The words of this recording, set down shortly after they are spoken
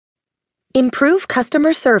Improve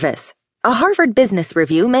customer service, a Harvard Business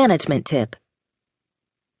Review management tip.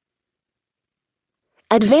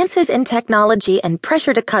 Advances in technology and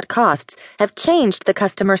pressure to cut costs have changed the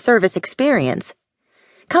customer service experience.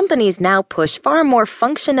 Companies now push far more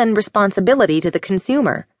function and responsibility to the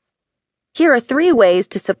consumer. Here are 3 ways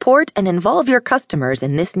to support and involve your customers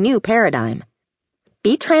in this new paradigm.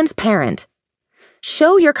 Be transparent.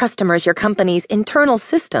 Show your customers your company's internal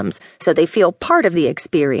systems so they feel part of the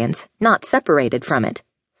experience, not separated from it.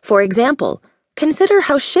 For example, consider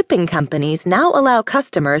how shipping companies now allow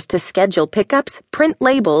customers to schedule pickups, print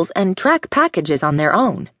labels, and track packages on their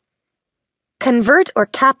own. Convert or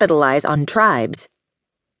capitalize on tribes.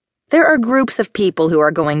 There are groups of people who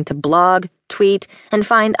are going to blog, tweet, and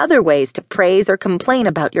find other ways to praise or complain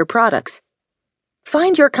about your products.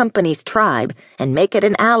 Find your company's tribe and make it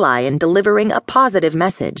an ally in delivering a positive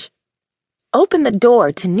message. Open the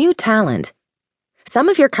door to new talent. Some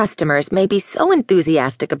of your customers may be so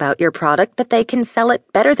enthusiastic about your product that they can sell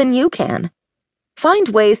it better than you can. Find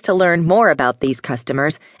ways to learn more about these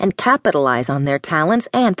customers and capitalize on their talents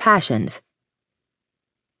and passions.